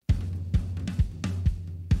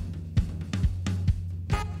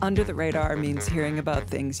Under the Radar means hearing about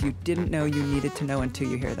things you didn't know you needed to know until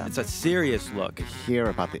you hear them. It's a serious look. Hear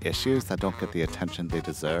about the issues that don't get the attention they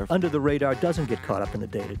deserve. Under the Radar doesn't get caught up in the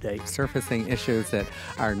day-to-day. Surfacing issues that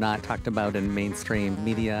are not talked about in mainstream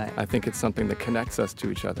media. I think it's something that connects us to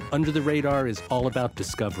each other. Under the Radar is all about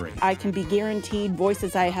discovery. I can be guaranteed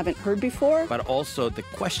voices I haven't heard before. But also the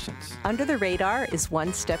questions. Under the Radar is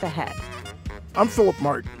one step ahead. I'm Philip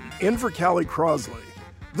Martin, in for Callie Crosley.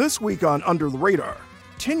 This week on Under the Radar,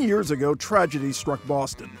 10 years ago, tragedy struck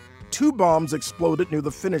Boston. 2 bombs exploded near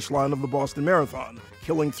the finish line of the Boston Marathon,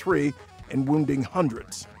 killing 3 and wounding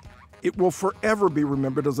hundreds. It will forever be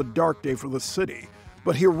remembered as a dark day for the city,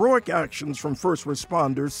 but heroic actions from first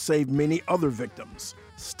responders saved many other victims.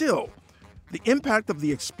 Still, the impact of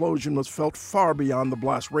the explosion was felt far beyond the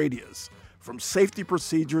blast radius. From safety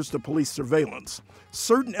procedures to police surveillance,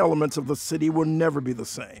 certain elements of the city will never be the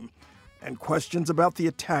same, and questions about the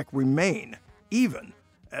attack remain, even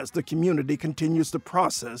as the community continues to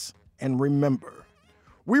process and remember.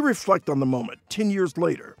 We reflect on the moment 10 years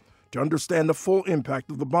later to understand the full impact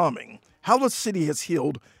of the bombing, how the city has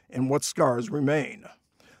healed, and what scars remain.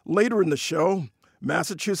 Later in the show,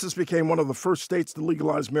 Massachusetts became one of the first states to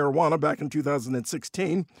legalize marijuana back in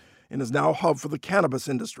 2016 and is now a hub for the cannabis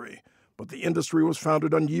industry. But the industry was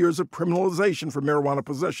founded on years of criminalization for marijuana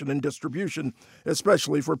possession and distribution,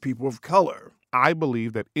 especially for people of color. I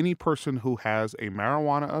believe that any person who has a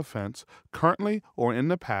marijuana offense currently or in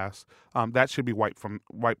the past, that should be wiped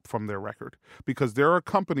from their record. Because there are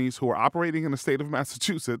companies who are operating in the state of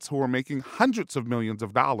Massachusetts who are making hundreds of millions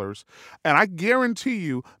of dollars. And I guarantee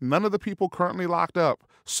you none of the people currently locked up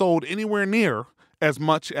sold anywhere near as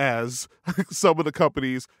much as some of the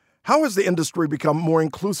companies. How has the industry become more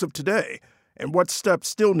inclusive today? And what steps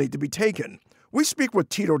still need to be taken? We speak with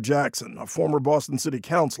Tito Jackson, a former Boston City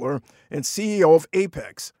Councilor and CEO of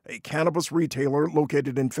Apex, a cannabis retailer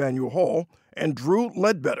located in Faneuil Hall, and Drew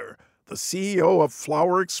Ledbetter, the CEO of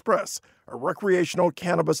Flower Express, a recreational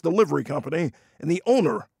cannabis delivery company, and the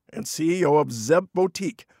owner and CEO of Zeb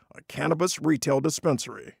Boutique, a cannabis retail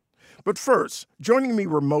dispensary. But first, joining me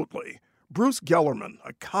remotely, Bruce Gellerman,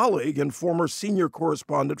 a colleague and former senior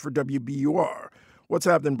correspondent for WBUR. What's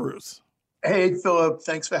happening, Bruce? Hey, Philip.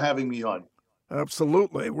 Thanks for having me on.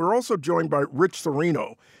 Absolutely. We're also joined by Rich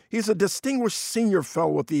Serino. He's a distinguished senior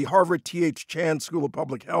fellow at the Harvard T.H. Chan School of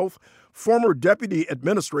Public Health, former deputy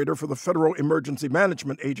administrator for the Federal Emergency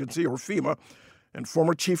Management Agency, or FEMA, and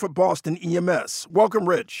former chief of Boston EMS. Welcome,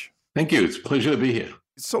 Rich. Thank you. It's a pleasure to be here.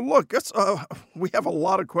 So look, we have a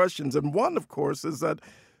lot of questions, and one, of course, is that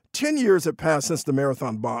 10 years have passed since the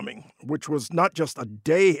marathon bombing, which was not just a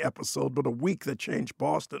day episode, but a week that changed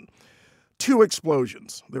Boston. 2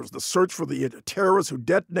 explosions. There was the search for the terrorists who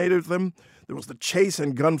detonated them. There was the chase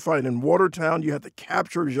and gunfight in Watertown. You had the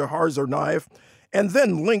capture of Jahar Tsarnaevs, and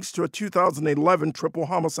then links to a 2011 triple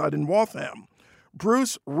homicide in Waltham.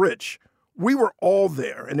 Bruce, Rich, we were all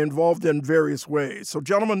there and involved in various ways. So,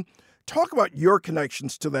 gentlemen, talk about your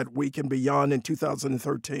connections to that week and beyond in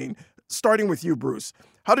 2013. Starting with you, Bruce.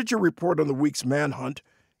 How did you report on the week's manhunt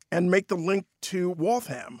and make the link to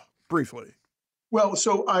Waltham, briefly? Well,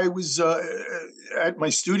 so I was at my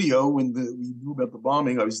studio when we knew about the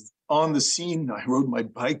bombing. I was on the scene. I rode my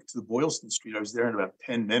bike to the Boylston Street. I was there in about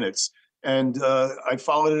 10 minutes. And I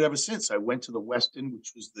followed it ever since. I went to the Westin,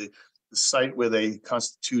 which was the site where they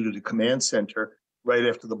constituted a command center right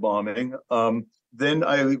after the bombing. Then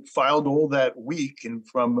I filed all that week and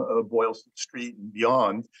from Boylston Street and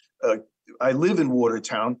beyond. I live in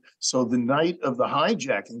Watertown. So the night of the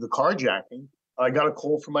hijacking, the carjacking, I got a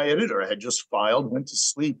call from my editor. I had just filed, went to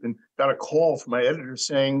sleep, and got a call from my editor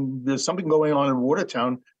saying, there's something going on in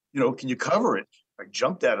Watertown. Can you cover it? I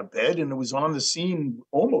jumped out of bed, and it was on the scene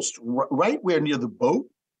almost right where near the boat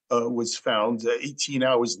was found 18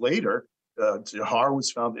 hours later. Jahar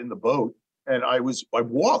was found in the boat, and I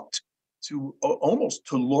walked to almost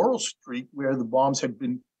to Laurel Street where the bombs had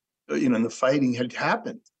been, and the fighting had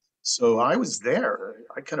happened. So I was there.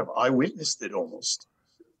 I kind of eyewitnessed it almost.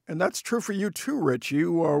 And that's true for you too, Rich.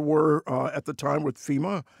 You were at the time with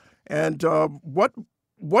FEMA. And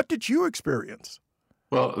what did you experience?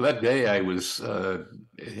 Well, that day I was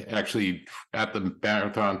actually at the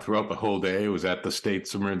marathon throughout the whole day. I was at the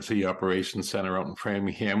State's Emergency Operations Center out in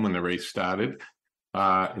Framingham when the race started,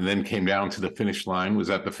 and then came down to the finish line,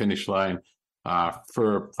 was at the finish line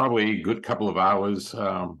for probably a good couple of hours,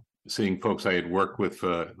 seeing folks I had worked with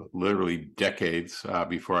for literally decades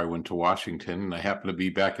before I went to Washington. And I happened to be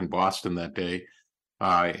back in Boston that day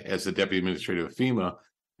as the deputy administrator of FEMA.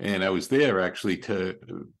 And I was there actually to,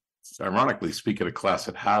 ironically, speak at a class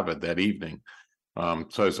at Harvard that evening. So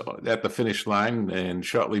I was at the finish line, and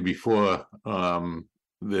shortly before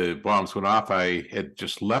the bombs went off, I had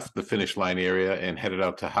just left the finish line area and headed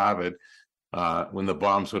out to Harvard. When the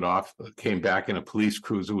bombs went off, came back in a police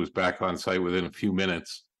cruiser, was back on site within a few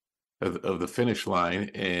minutes of the finish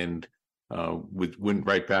line, and went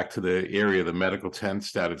right back to the area, the medical tent,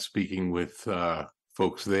 started speaking with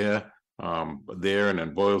folks there and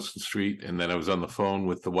on Boylston Street. And then I was on the phone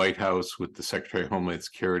with the White House, with the Secretary of Homeland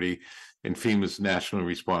Security and FEMA's National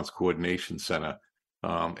Response Coordination Center,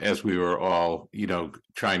 as we were all,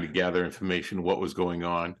 trying to gather information, what was going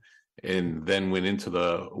on. And then went into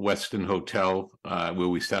the Westin Hotel, where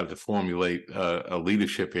we started to formulate a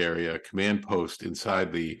leadership area, a command post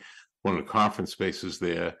inside one of the conference spaces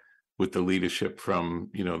there, with the leadership from,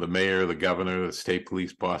 the mayor, the governor, the state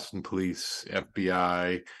police, Boston police,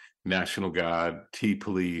 FBI, National Guard, T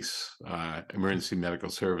Police, emergency medical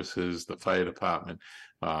services, the fire department,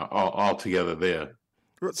 all together there.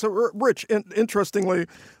 So, Rich, interestingly,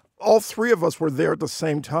 all three of us were there at the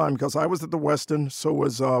same time, because I was at the Westin, so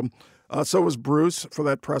was Bruce for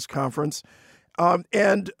that press conference.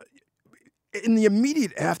 And in the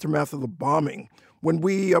immediate aftermath of the bombing, when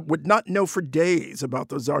we would not know for days about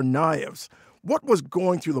the Tsarnaevs, what was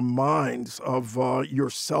going through the minds of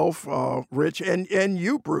yourself, Rich, and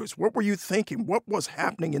you, Bruce? What were you thinking? What was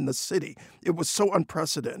happening in the city? It was so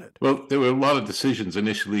unprecedented. Well, there were a lot of decisions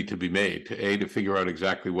initially to be made, to figure out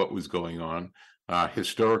exactly what was going on.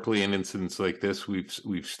 Historically, in incidents like this,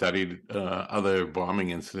 we've studied other bombing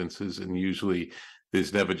incidences, and usually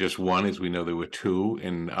there's never just one. As we know, there were two.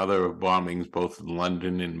 In other bombings, both in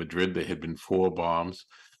London and Madrid, there had been 4 bombs.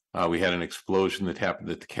 We had an explosion that happened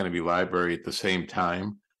at the Kennedy Library at the same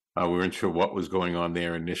time. We weren't sure what was going on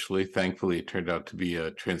there initially. Thankfully, it turned out to be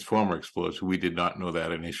a transformer explosion. We did not know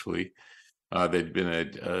that initially. There'd been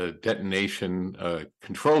a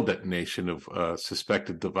controlled detonation of a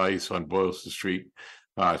suspected device on Boylston Street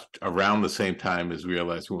around the same time as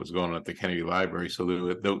realizing what was going on at the Kennedy Library. So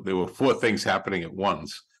there were 4 things happening at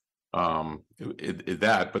once. But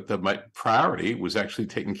my priority was actually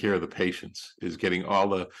taking care of the patients, is getting all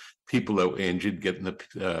the people that were injured, getting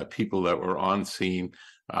the people that were on scene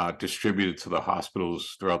distributed to the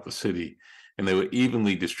hospitals throughout the city. And they were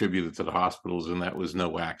evenly distributed to the hospitals, and that was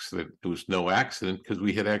no accident. It was no accident because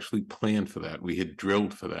we had actually planned for that. We had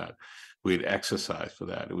drilled for that. We had exercised for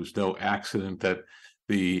that. It was no accident that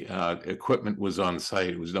the equipment was on site.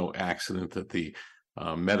 It was no accident that the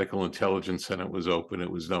Medical Intelligence Center was open.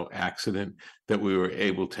 It was no accident that we were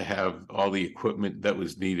able to have all the equipment that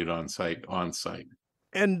was needed on site.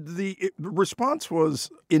 And the response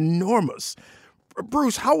was enormous.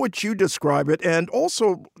 Bruce, how would you describe it? And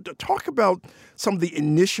also talk about some of the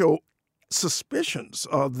initial suspicions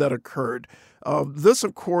that occurred. This,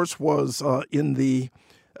 of course, was in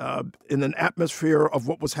an atmosphere of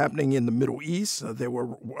what was happening in the Middle East. There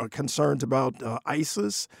were concerns about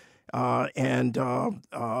ISIS and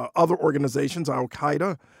other organizations,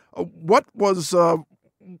 Al-Qaeda. What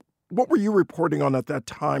were you reporting on at that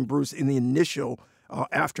time, Bruce, in the initial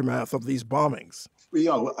aftermath of these bombings?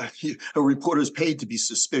 A reporter is paid to be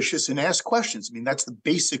suspicious and ask questions. I mean, that's the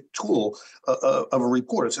basic tool of a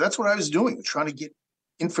reporter. So that's what I was doing, trying to get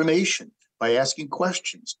information by asking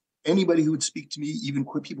questions. Anybody who would speak to me, even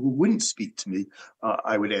people who wouldn't speak to me,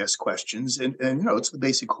 I would ask questions. And it's the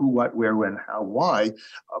basic who, what, where, when, how, why.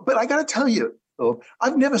 But I got to tell you, though,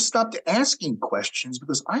 I've never stopped asking questions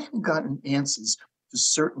because I haven't gotten answers to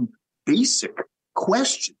certain basic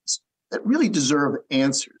questions that really deserve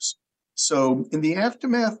answers. So in the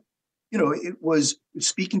aftermath, it was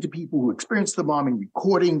speaking to people who experienced the bombing,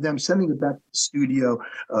 recording them, sending it back to the studio,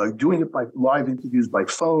 doing it by live interviews by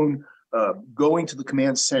phone, going to the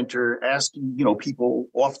command center, asking, people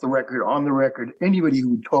off the record, on the record, anybody who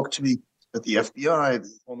would talk to me at the FBI,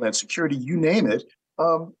 the Homeland Security, you name it.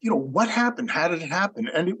 What happened? How did it happen?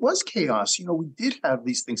 And it was chaos. We did have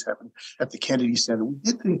these things happen at the Kennedy Center. We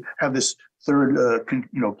did have this third,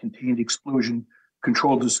 contained explosion,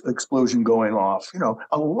 controlled explosion going off.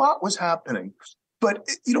 A lot was happening. But,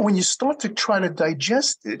 when you start to try to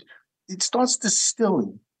digest it, it starts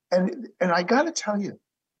distilling. And I got to tell you,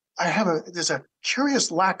 there's a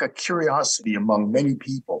curious lack of curiosity among many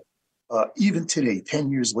people, even today,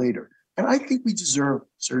 10 years later. And I think we deserve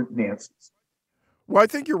certain answers. Well, I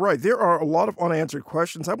think you're right. There are a lot of unanswered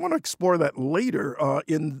questions. I want to explore that later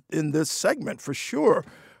in this segment for sure.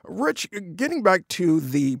 Rich, getting back to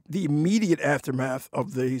the immediate aftermath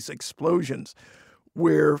of these explosions,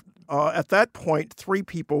 where at that point 3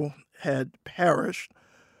 people had perished.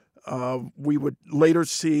 We would later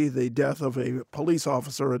see the death of a police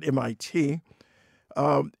officer at MIT.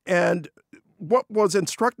 And what was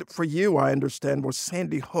instructive for you, I understand, was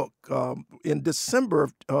Sandy Hook. In December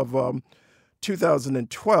of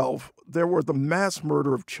 2012, there were the mass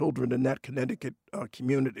murder of children in that Connecticut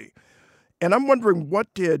community. And I'm wondering, what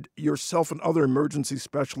did yourself and other emergency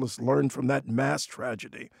specialists learn from that mass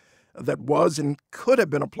tragedy that was and could have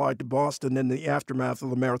been applied to Boston in the aftermath of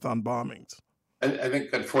the marathon bombings? I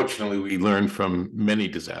think, unfortunately, we learned from many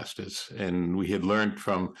disasters, and we had learned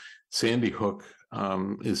from Sandy Hook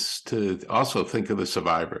is to also think of the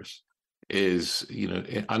survivors, is,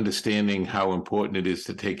 understanding how important it is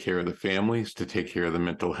to take care of the families, to take care of the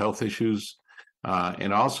mental health issues,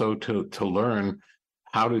 and also to learn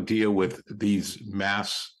how to deal with these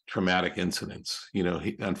mass traumatic incidents.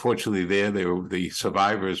 Unfortunately, the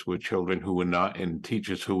survivors were children who were not, and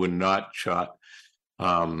teachers who were not shot.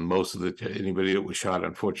 Anybody that was shot,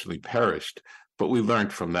 unfortunately, perished. But we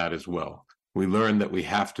learned from that as well. We learned that we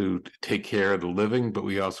have to take care of the living, but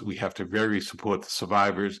we have to very support the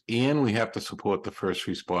survivors, and we have to support the first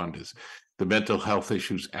responders. The mental health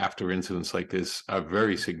issues after incidents like this are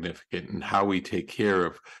very significant, and how we take care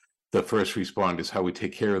of the first responders, how we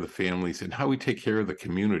take care of the families, and how we take care of the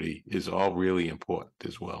community is all really important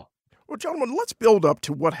as well. Well, gentlemen, let's build up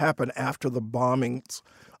to what happened after the bombings.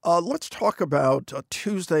 Let's talk about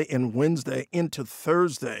Tuesday and Wednesday into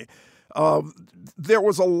Thursday. There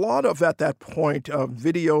was a lot of, at that point,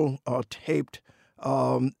 video taped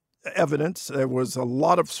evidence. There was a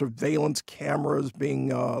lot of surveillance cameras being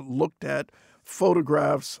looked at,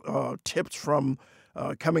 photographs, tips from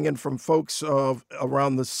coming in from folks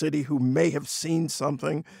around the city who may have seen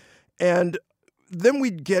something. And then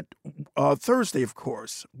we'd get Thursday, of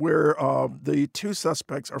course, where the two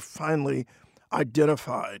suspects are finally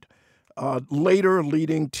identified, later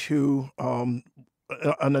leading to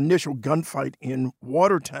an initial gunfight in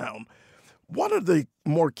Watertown. One of the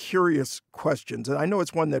more curious questions, and I know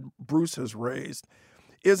it's one that Bruce has raised,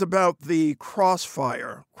 is about the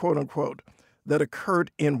crossfire, quote unquote, that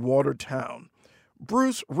occurred in Watertown.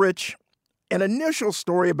 Bruce, Rich, an initial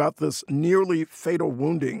story about this nearly fatal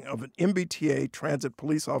wounding of an MBTA transit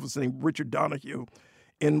police officer named Richard Donahue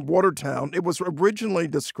in Watertown. It was originally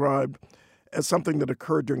described as something that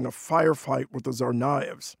occurred during a firefight with the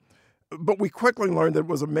Tsarnaevs. But we quickly learned that it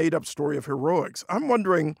was a made-up story of heroics. I'm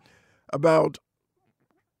wondering about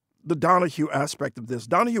the Donahue aspect of this.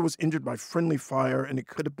 Donahue was injured by friendly fire, and it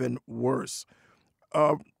could have been worse.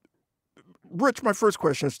 Rich, my first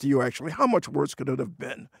question is to you, actually. How much worse could it have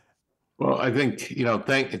been? Well, I think,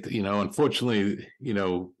 unfortunately,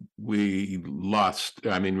 we lost,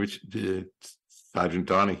 Sergeant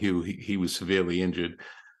Donahue, he was severely injured.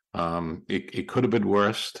 It could have been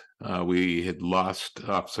worse. We had lost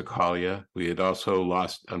Officer Collier. We had also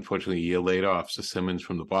lost, unfortunately, a year later, Officer Simmons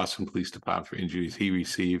from the Boston Police Department for injuries he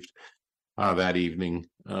received that evening.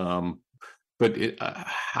 But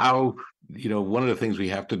one of the things we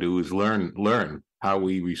have to do is learn how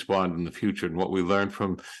we respond in the future. And what we learned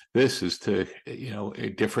from this is to,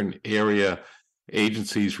 different area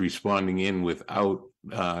agencies responding in without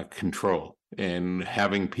control, and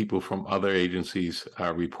having people from other agencies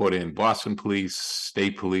report in. Boston Police,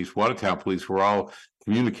 State Police, Watertown Police were all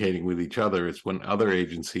communicating with each other. It's when other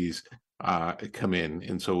agencies come in.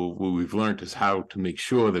 And so what we've learned is how to make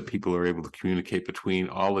sure that people are able to communicate between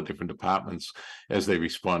all the different departments as they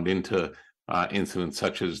respond into incidents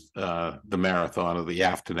such as the marathon or the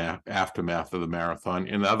aftermath of the marathon,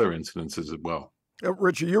 and other incidences as well.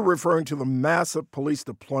 Richard, you're referring to the massive police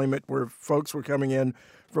deployment where folks were coming in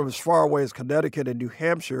from as far away as Connecticut and New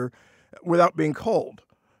Hampshire without being called.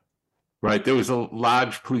 Right. There was a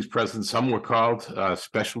large police presence. Some were called,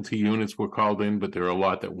 specialty units were called in, but there are a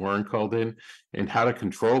lot that weren't called in, and how to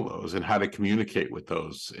control those and how to communicate with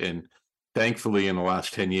those. And thankfully, in the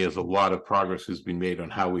last 10 years, a lot of progress has been made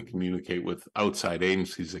on how we communicate with outside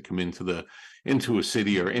agencies that come into a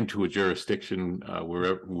city or into a jurisdiction,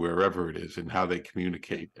 wherever it is, and how they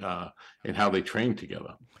communicate and how they train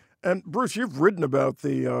together. And Bruce, you've written about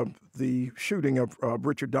the shooting of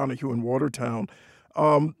Richard Donahue in Watertown.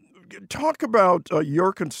 Talk about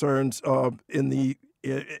your concerns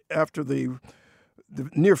after the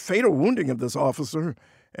near fatal wounding of this officer,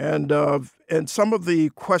 and some of the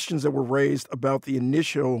questions that were raised about the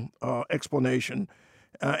initial explanation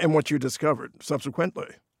and what you discovered subsequently.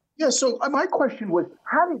 Yeah, so my question was,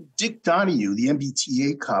 how did Dick Donahue, the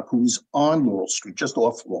MBTA cop who was on Laurel Street, just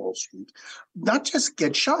off Laurel Street, not just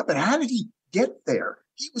get shot, but how did he get there?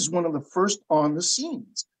 He was one of the first on the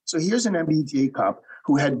scenes. So here's an MBTA cop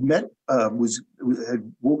who had had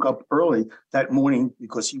woke up early that morning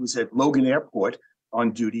because he was at Logan Airport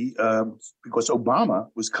on duty because Obama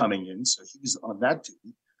was coming in, so he was on that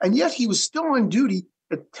duty. And yet he was still on duty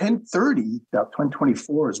at 10:30, about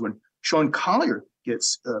 10:24 is when Sean Collier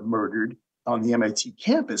gets murdered on the MIT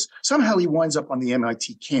campus. Somehow he winds up on the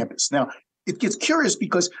MIT campus. Now, it gets curious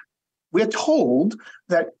because we're told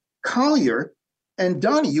that Collier and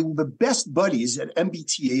Donahue were the best buddies at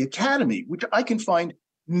MBTA Academy, which I can find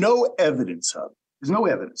no evidence of. There's no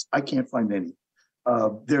evidence. I can't find any.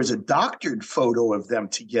 There's a doctored photo of them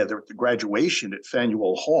together at the graduation at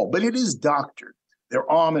Faneuil Hall, but it is doctored. They're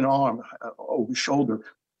arm in arm, over shoulder.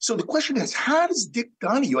 So the question is, how does Dick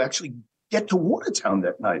Donahue actually get to Watertown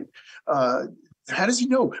that night? How does he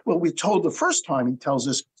know? Well, we're told the first time, he tells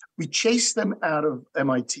us, we chased them out of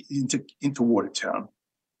MIT into Watertown,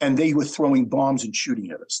 and they were throwing bombs and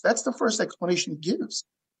shooting at us. That's the first explanation he gives.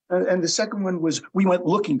 And the second one was, we went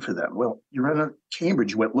looking for them. Well, you're in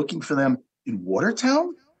Cambridge, you went looking for them in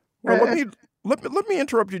Watertown? Well, let me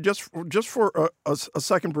interrupt you just for a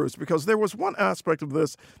second, Bruce, because there was one aspect of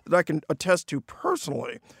this that I can attest to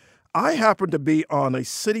personally. I happened to be on a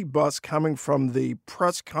city bus coming from the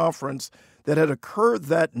press conference that had occurred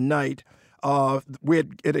that night. We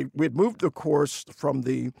had moved the course from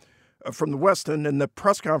the Westin, and the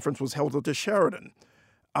press conference was held at the Sheridan.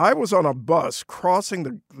 I was on a bus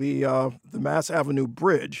crossing the Mass Avenue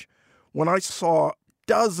Bridge when I saw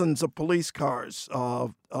dozens of police cars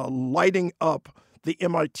lighting up the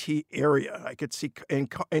MIT area. I could see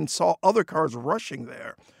and saw other cars rushing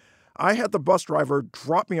there. I had the bus driver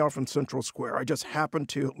drop me off in Central Square. I just happened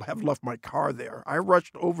to have left my car there. I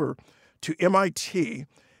rushed over to MIT,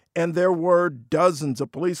 and there were dozens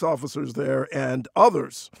of police officers there and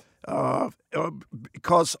others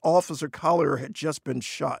because Officer Collier had just been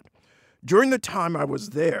shot. During the time I was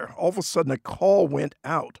there, all of a sudden a call went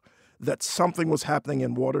out that something was happening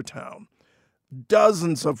in Watertown.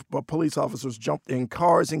 Dozens of police officers jumped in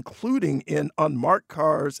cars, including in unmarked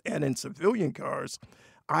cars and in civilian cars.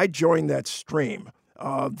 I joined that stream.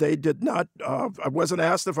 They did not, I wasn't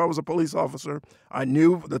asked if I was a police officer. I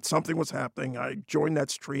knew that something was happening. I joined that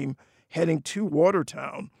stream heading to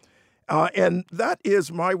Watertown. And that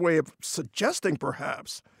is my way of suggesting,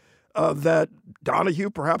 perhaps, that Donahue,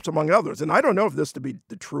 perhaps among others, and I don't know if this to be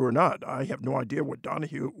true or not. I have no idea what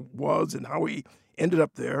Donahue was and how he ended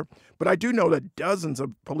up there. But I do know that dozens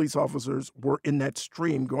of police officers were in that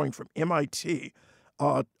stream going from MIT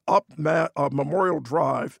up Memorial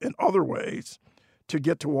Drive and other ways to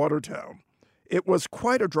get to Watertown. It was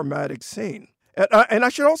quite a dramatic scene. And I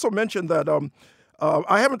should also mention that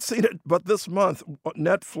I haven't seen it, but this month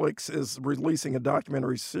Netflix is releasing a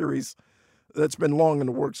documentary series that's been long in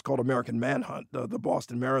the works called American Manhunt, the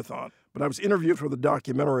Boston Marathon. But I was interviewed for the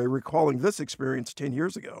documentary recalling this experience 10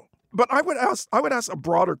 years ago. But I would ask a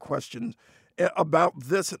broader question about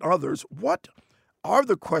this and others. What are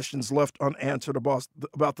the questions left unanswered about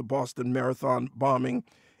the Boston Marathon bombing,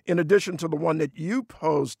 in addition to the one that you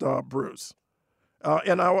posed, Bruce?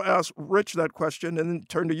 And I will ask Rich that question and then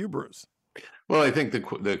turn to you, Bruce. Well, I think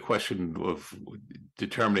the question of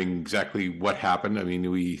determining exactly what happened. I mean,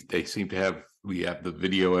 we have the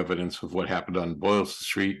video evidence of what happened on Boylston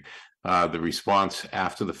Street, the response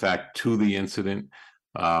after the fact to the incident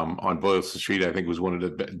on Boylston Street. I think was one of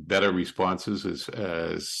the better responses,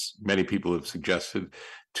 as many people have suggested,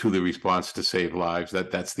 to the response to save lives.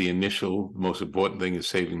 That's the initial most important thing, is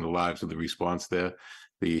saving the lives of the response there.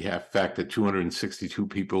 The fact that 262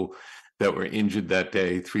 people that were injured that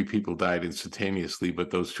day, 3 people died instantaneously,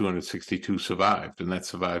 but those 262 survived. And that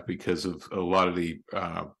survived because of a lot of the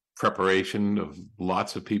preparation of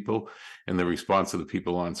lots of people and the response of the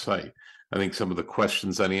people on site. I think some of the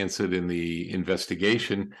questions unanswered in the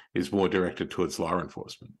investigation is more directed towards law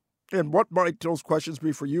enforcement. And what might those questions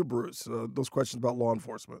be for you, Bruce, those questions about law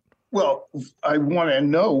enforcement? Well, I want to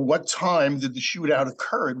know, what time did the shootout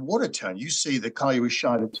occur in Watertown? You say that Collier was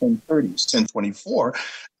shot at 10:30, it's 10:24.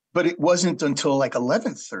 But it wasn't until like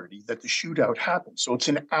 11:30 that the shootout happened. So it's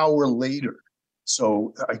an hour later.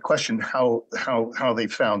 So I question how they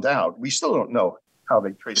found out. We still don't know how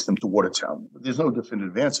they traced them to Watertown. There's no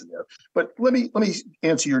definitive answer there. But let me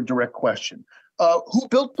answer your direct question. Who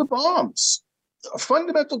built the bombs? A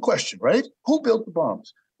fundamental question, right? Who built the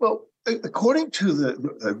bombs? Well, according to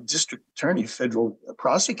the district attorney, federal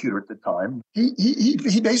prosecutor at the time,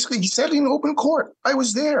 he basically said in open court, I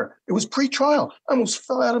was there. It was pre-trial. I almost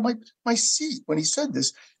fell out of my seat when he said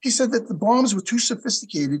this. He said that the bombs were too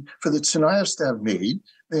sophisticated for the Tsarnaevs to have made.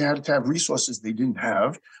 They had to have resources they didn't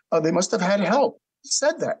have. They must have had help. He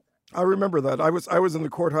said that. I remember that. I was in the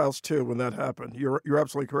courthouse too when that happened. You're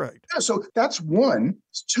absolutely correct. Yeah, so that's one.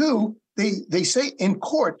 Two, they say in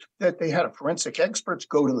court that they had a forensic experts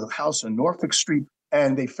go to the house on Norfolk Street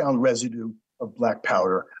and they found residue of black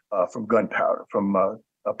powder from gunpowder, from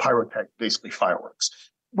pyrotech, basically fireworks.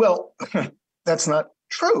 Well, that's not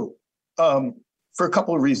true. For a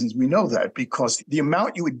couple of reasons. We know that because the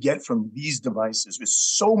amount you would get from these devices is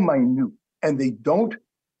so minute, and they don't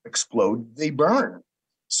explode, they burn.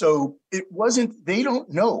 So they don't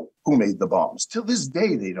know who made the bombs. Till this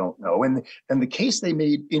day, they don't know. And the case they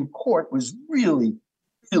made in court was really,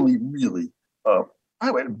 really, really,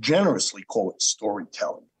 I would generously call it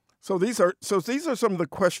storytelling. So these are some of the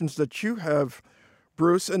questions that you have,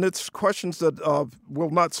 Bruce, and it's questions that will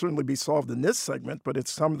not certainly be solved in this segment, but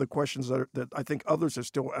it's some of the questions that I think others are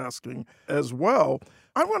still asking as well.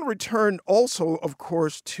 I want to return also, of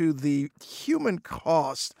course, to the human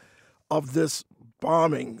cost of this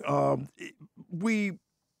bombing.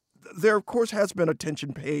 There, of course, has been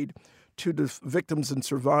attention paid to the victims and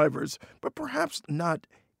survivors, but perhaps not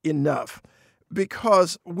enough.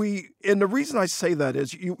 Because and the reason I say that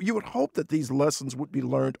is you would hope that these lessons would be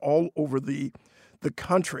learned all over the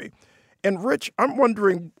country. And Rich, I'm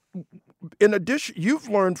wondering, in addition, you've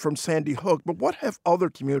learned from Sandy Hook, but what have other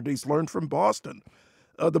communities learned from Boston,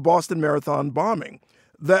 the Boston Marathon bombing?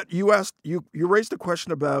 That you raised a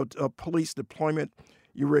question about police deployment,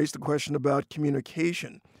 you raised a question about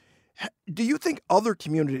communication. Do you think other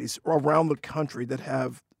communities around the country that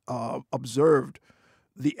have observed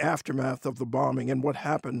the aftermath of the bombing and what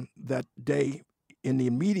happened that day in the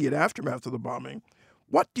immediate aftermath of the bombing,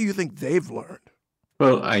 what do you think they've learned?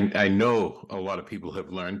 Well, I know a lot of people have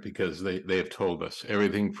learned because they have told us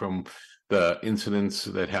everything from the incidents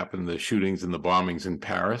that happened, the shootings and the bombings in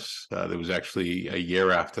Paris. There was actually a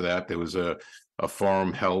year after that, there was a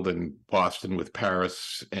forum held in Boston with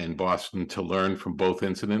Paris and Boston to learn from both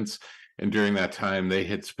incidents. And during that time, they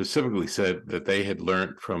had specifically said that they had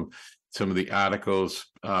learned from some of the articles,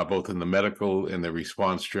 both in the medical and the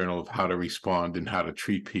response journal, of how to respond and how to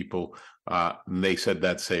treat people. And they said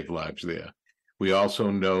that saved lives there. We also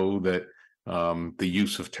know that the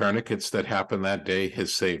use of tourniquets that happened that day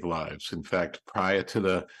has saved lives. In fact, prior to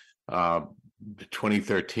the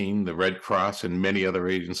 2013, the Red Cross and many other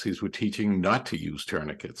agencies were teaching not to use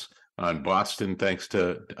tourniquets. In Boston, thanks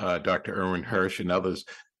to Dr. Erwin Hirsch and others,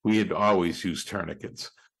 we had always used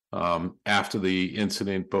tourniquets. After the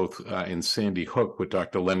incident, both in Sandy Hook with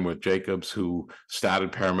Dr. Lenworth Jacobs, who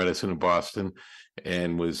started paramedicine in Boston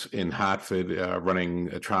and was in Hartford running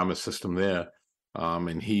a trauma system there.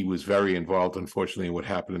 And he was very involved, unfortunately, in what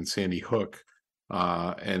happened in Sandy Hook.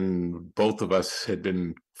 And both of us had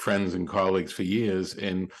been friends and colleagues for years.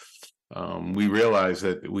 And we realized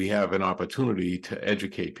that we have an opportunity to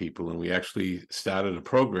educate people. And we actually started a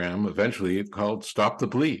program, eventually called Stop the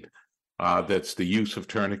Bleed. That's the use of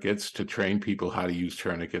tourniquets to train people how to use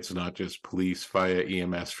tourniquets, not just police, fire,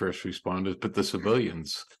 EMS, first responders, but the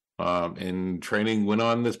civilians. And training went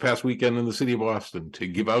on this past weekend in the city of Boston to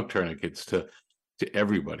give out tourniquets to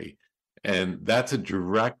everybody. And that's a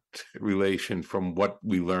direct relation from what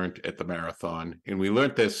we learned at the marathon. And we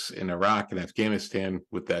learned this in Iraq and Afghanistan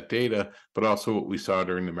with that data, but also what we saw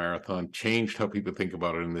during the marathon changed how people think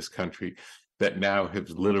about it in this country that now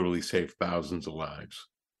has literally saved thousands of lives.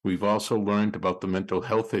 We've also learned about the mental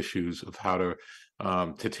health issues of how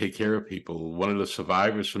to take care of people. One of the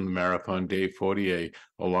survivors from the marathon, Dave Fortier,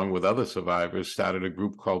 along with other survivors, started a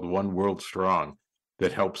group called One World Strong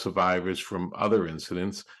that helps survivors from other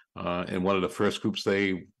incidents. And one of the first groups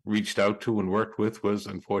they reached out to and worked with was,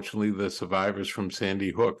 unfortunately, the survivors from Sandy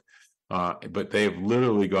Hook. But they have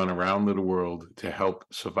literally gone around the world to help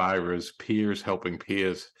survivors, peers helping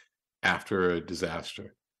peers after a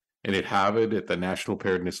disaster. And at Harvard, at the National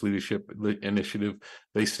Preparedness Leadership Initiative,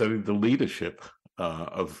 they studied the leadership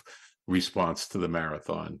of response to the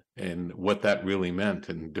marathon and what that really meant,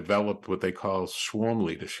 and developed what they call swarm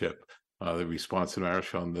leadership, the response to the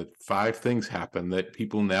marathon. That 5 things happen that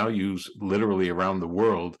people now use literally around the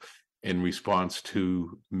world in response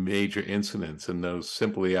to major incidents. And those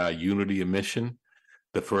simply are unity of mission,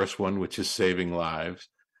 the first one, which is saving lives,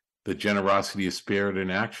 the generosity of spirit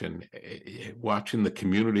in action, watching the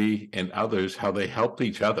community and others, how they helped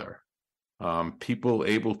each other. People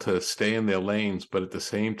able to stay in their lanes, but at the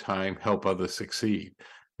same time, help others succeed,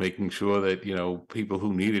 making sure that, people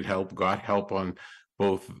who needed help got help on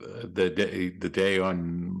both the day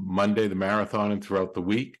on Monday, the marathon, and throughout the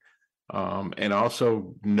week. And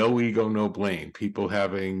also no ego, no blame. People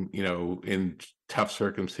having, in tough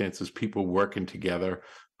circumstances, people working together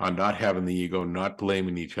on not having the ego, not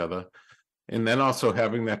blaming each other. And then also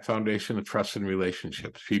having that foundation of trust and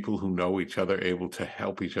relationships, people who know each other, able to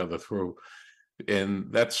help each other through.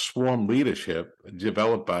 And that swarm leadership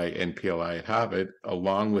developed by NPLI at Harvard,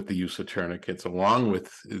 along with the use of tourniquets, along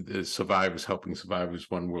with the survivors helping survivors,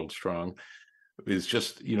 One World Strong, is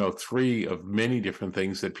just, 3 of many different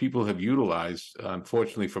things that people have utilized,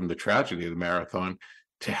 unfortunately, from the tragedy of the marathon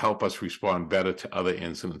to help us respond better to other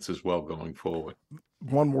incidents as well going forward.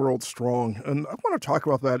 One World Strong. And I want to talk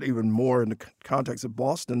about that even more in the context of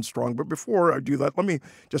Boston Strong. But before I do that, let me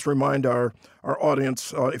just remind our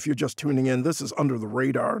audience, if you're just tuning in, this is Under the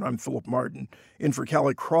Radar, and I'm Philip Martin, in for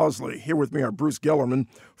Callie Crosley. Here with me are Bruce Gellerman,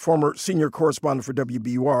 former senior correspondent for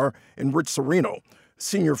WBUR, and Rich Serino,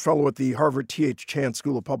 senior fellow at the Harvard T.H. Chan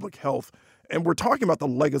School of Public Health. And we're talking about the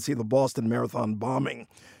legacy of the Boston Marathon bombing.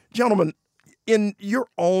 Gentlemen, in your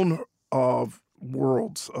own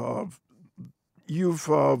worlds, you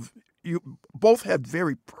both had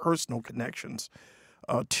very personal connections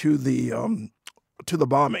to the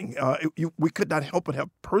bombing. We could not help but have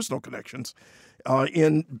personal connections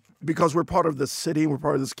because we're part of this city, we're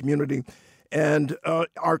part of this community, and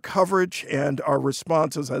our coverage and our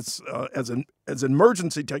responses as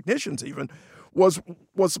emergency technicians even was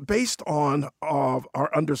based on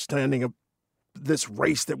our understanding of this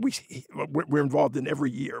race that we're involved in every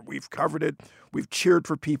year. We've covered it. We've cheered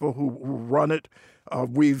for people who run it.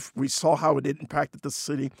 We saw how it impacted the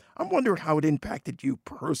city. I'm wondering how it impacted you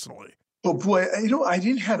personally. Oh boy, I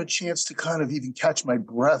didn't have a chance to kind of even catch my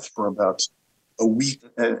breath for about a week,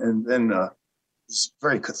 and then it was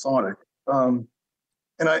very cathartic. And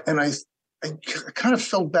I kind of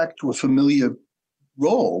fell back to a familiar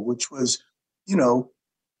role, which was,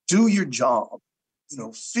 do your job,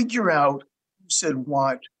 figure out who said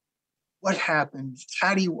what happened,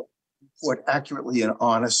 how do you report accurately and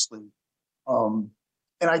honestly. And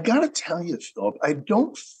I got to tell you, Philip, I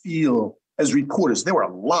don't feel as reporters, there were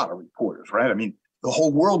a lot of reporters, right? I mean, the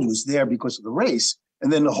whole world was there because of the race.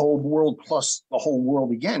 And then the whole world plus the whole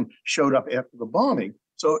world again showed up after the bombing.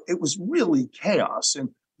 So it was really chaos. And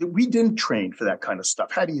we didn't train for that kind of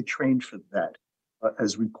stuff. How do you train for that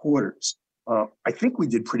as reporters? I think we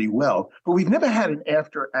did pretty well, but we've never had an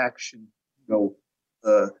after action,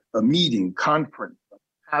 a meeting, conference,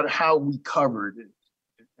 how we covered it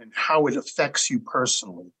and how it affects you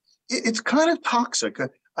personally. It's kind of toxic,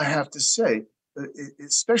 I have to say,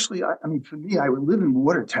 especially, for me, I would live in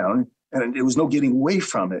Watertown and there was no getting away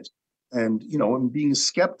from it. And, and being a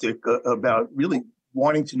skeptic about really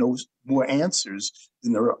wanting to know more answers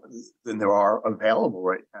than there are available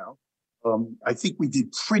right now. I think we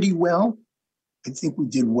did pretty well. I think we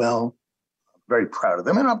did well. I'm very proud of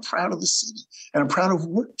them, and I'm proud of the city, and I'm proud of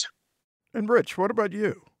Watertown. And Rich, what about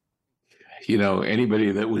you?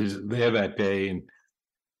 Anybody that was there that day, and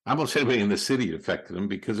almost anybody in the city affected them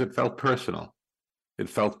because it felt personal. It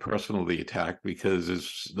felt personal, the attack, because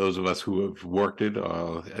as those of us who have worked it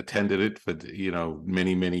or attended it for,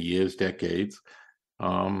 many, many years, decades,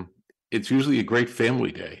 it's usually a great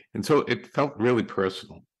family day. And so it felt really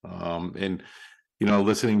personal. And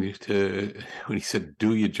listening to when he said,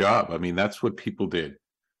 do your job, that's what people did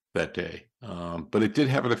that day. But it did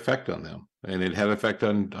have an effect on them. And it had an effect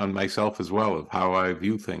on myself as well, of how I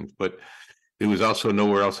view things. But it was also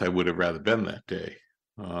nowhere else I would have rather been that day.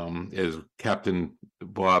 As Captain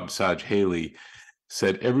Bob Sarge Haley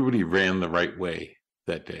said, everybody ran the right way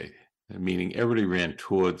that day, meaning everybody ran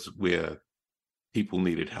towards where people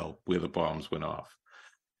needed help, where the bombs went off.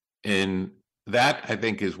 And that, I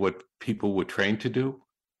think, is what people were trained to do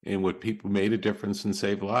and what people made a difference and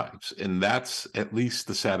saved lives. And that's at least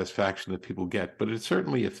the satisfaction that people get. But it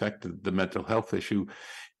certainly affected the mental health issue.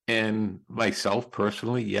 And myself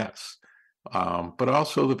personally, yes. But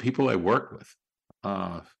also the people I work with,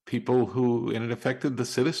 and it affected the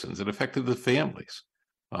citizens, it affected the families.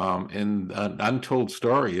 And an untold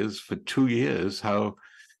story is for 2 years how,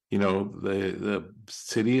 the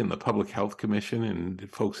city and the Public Health Commission and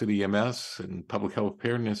folks at EMS and public health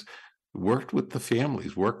preparedness worked with the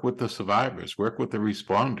families, worked with the survivors, worked with the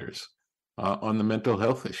responders on the mental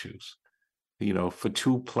health issues, for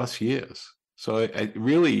 2+ years. So it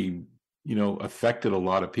really, affected a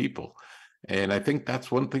lot of people. And I think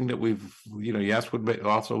that's one thing that we've, you asked what we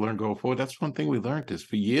also learned going forward. That's one thing we learned is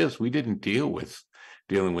for years, we didn't dealing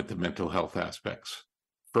with the mental health aspects.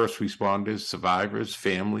 First responders, survivors,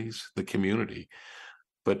 families, the community.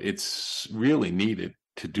 But it's really needed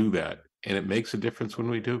to do that. And it makes a difference when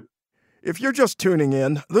we do. If you're just tuning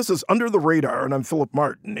in, this is Under the Radar, and I'm Philip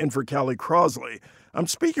Martin, in for Callie Crosley. I'm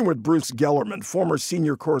speaking with Bruce Gellerman, former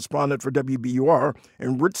senior correspondent for WBUR,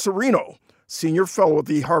 and Rich Serino, senior fellow at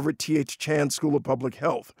the Harvard T.H. Chan School of Public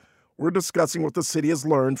Health. We're discussing what the city has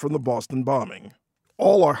learned from the Boston bombing.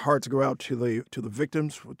 All our hearts go out to the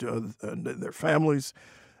victims and their families.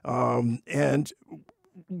 And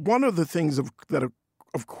one of the things that,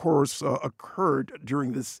 of course, occurred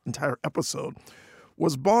during this entire episode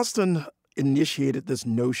was Boston initiated this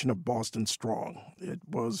notion of Boston Strong. It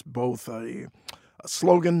was both a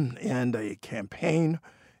slogan and a campaign.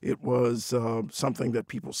 It was something that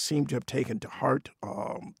people seem to have taken to heart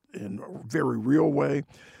in a very real way.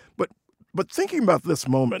 But thinking about this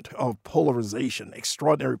moment of polarization,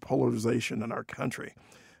 extraordinary polarization in our country,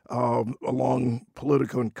 along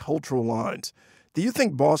political and cultural lines, do you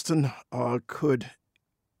think Boston could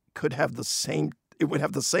have the same? It would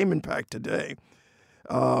have the same impact today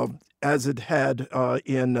as it had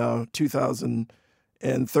in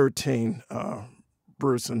 2013,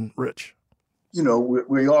 Bruce and Rich? You know,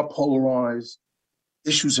 we are polarized.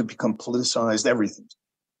 Issues have become politicized, everything.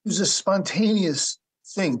 It was a spontaneous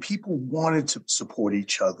thing. People wanted to support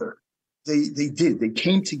each other. They did. They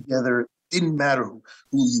came together. It didn't matter who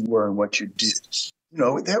you were and what you did. You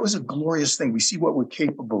know, that was a glorious thing. We see what we're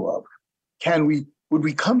capable of. Would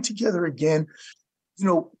we come together again? You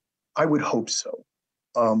know, I would hope so.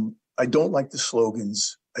 I don't like the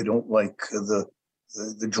slogans. I don't like the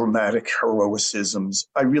dramatic heroicisms.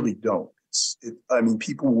 I really don't.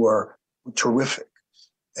 People were terrific.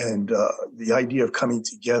 And the idea of coming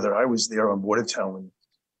together, I was there on Watertown,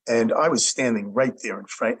 and I was standing right there on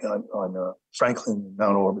Franklin and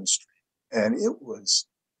Mount Auburn Street. And it was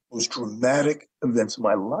the most dramatic events of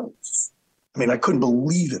my life. I mean, I couldn't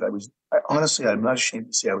believe it. Honestly, I'm not ashamed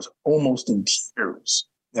to say I was almost in tears.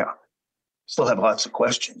 Now, still have lots of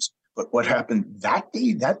questions, but what happened that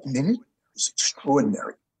day, that minute, was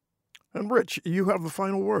extraordinary. And Rich, you have the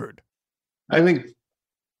final word. I think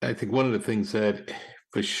one of the things that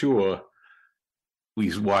for sure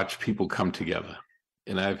we watch people come together.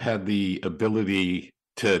 And I've had the ability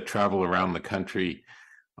to travel around the country,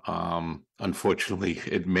 unfortunately,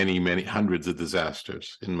 at many hundreds of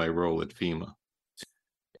disasters in my role at FEMA.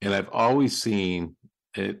 And I've always seen,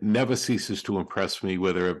 it never ceases to impress me,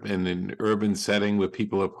 whether in an urban setting where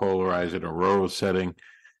people are polarized, in a rural setting,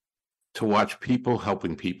 to watch people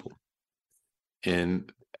helping people.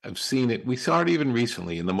 And I've seen it, we saw it even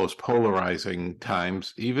recently in the most polarizing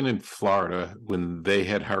times, even in Florida when they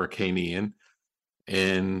had Hurricane Ian,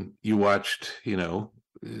 and you watched,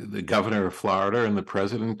 the governor of Florida and the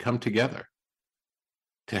president come together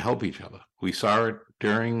to help each other. We saw it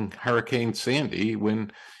during Hurricane Sandy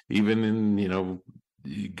when even in,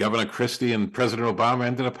 Governor Christie and President Obama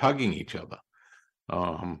ended up hugging each other.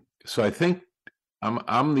 So I think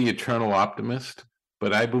I'm the eternal optimist,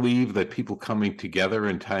 but I believe that people coming together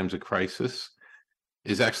in times of crisis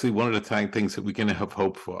is actually one of the things that we can have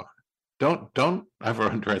hope for. Don't ever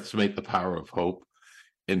underestimate the power of hope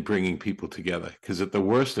in bringing people together, because at the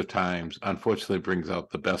worst of times, unfortunately, it brings out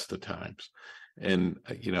the best of times. And,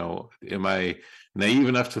 am I naive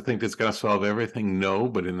enough to think it's going to solve everything? No,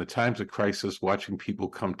 but in the times of crisis, watching people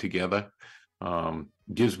come together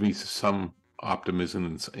gives me some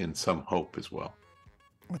optimism and some hope as well.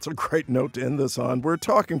 That's a great note to end this on. We're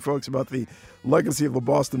talking, folks, about the legacy of the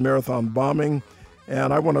Boston Marathon bombing,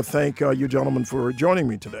 and I want to thank you gentlemen for joining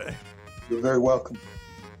me today. You're very welcome.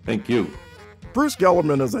 Thank you. Bruce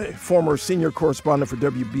Gellerman is a former senior correspondent for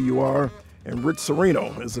WBUR, and Rich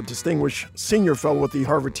Serino is a distinguished senior fellow at the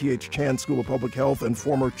Harvard T.H. Chan School of Public Health and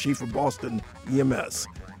former Chief of Boston EMS.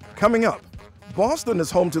 Coming up, Boston is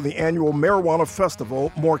home to the annual Marijuana Festival,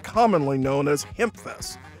 more commonly known as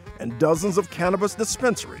HempFest, and dozens of cannabis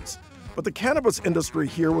dispensaries. But the cannabis industry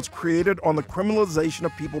here was created on the criminalization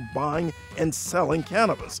of people buying and selling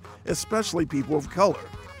cannabis, especially people of color.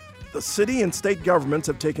 The city and state governments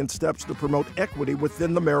have taken steps to promote equity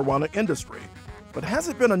within the marijuana industry. But has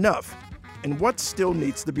it been enough? And what still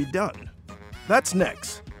needs to be done? That's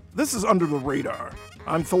next. This is Under the Radar.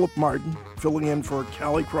 I'm Philip Martin, filling in for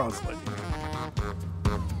Callie Crosley.